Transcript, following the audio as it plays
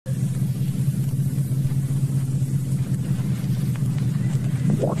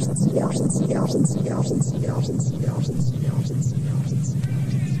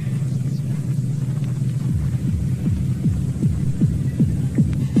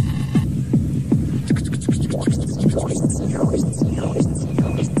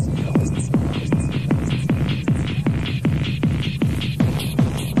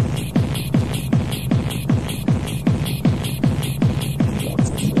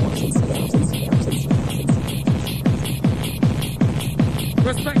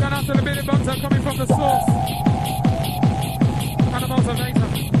Respect going out to the Billy Bunter coming from the source. And the motivator.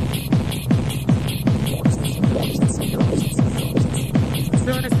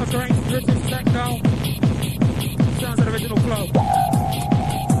 Doing this for great British techno. Sounds of the original flow.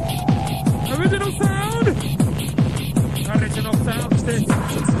 Original sound! Original sound is this.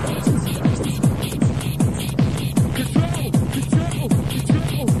 Control! Control!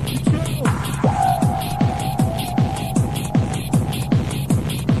 Control! Control!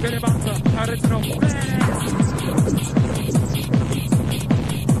 Billy Bunter, original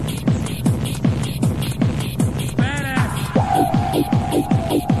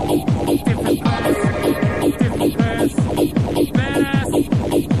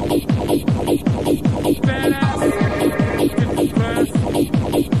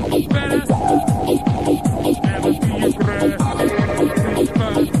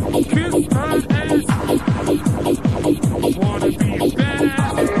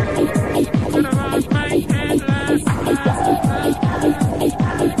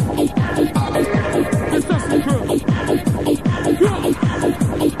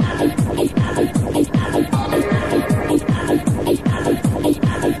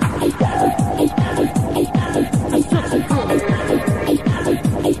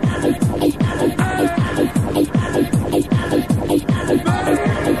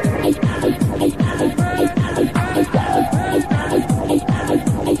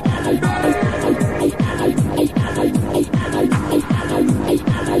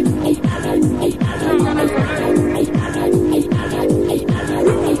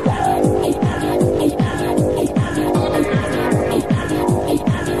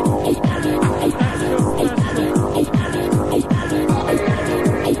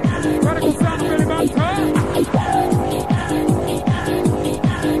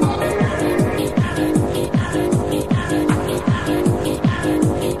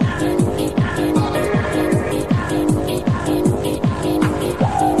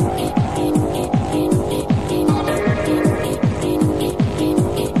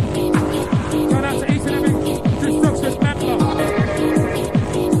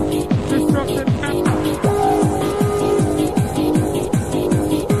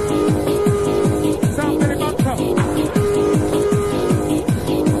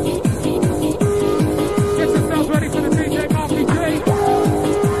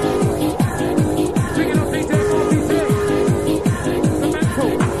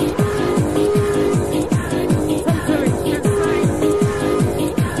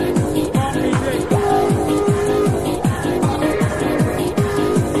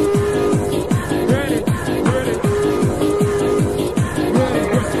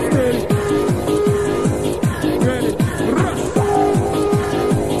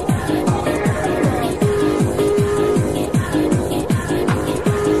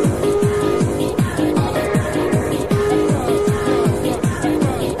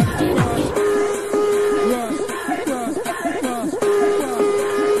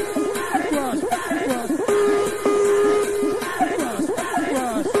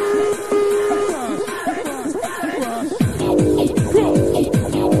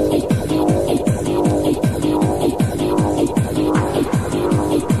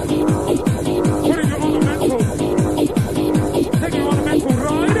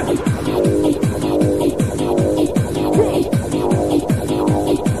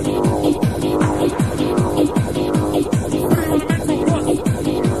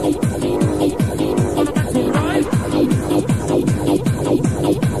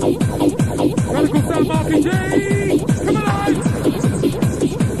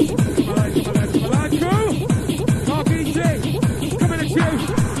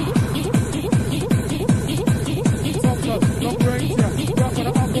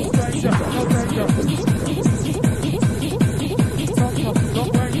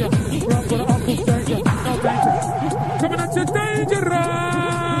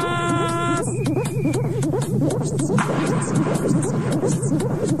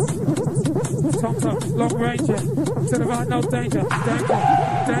Long ranger, to the right, no danger,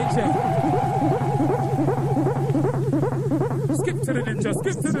 danger. Skip to the ninja,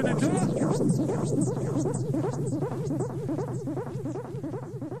 skip to the ninja.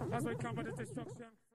 Remember the destruction.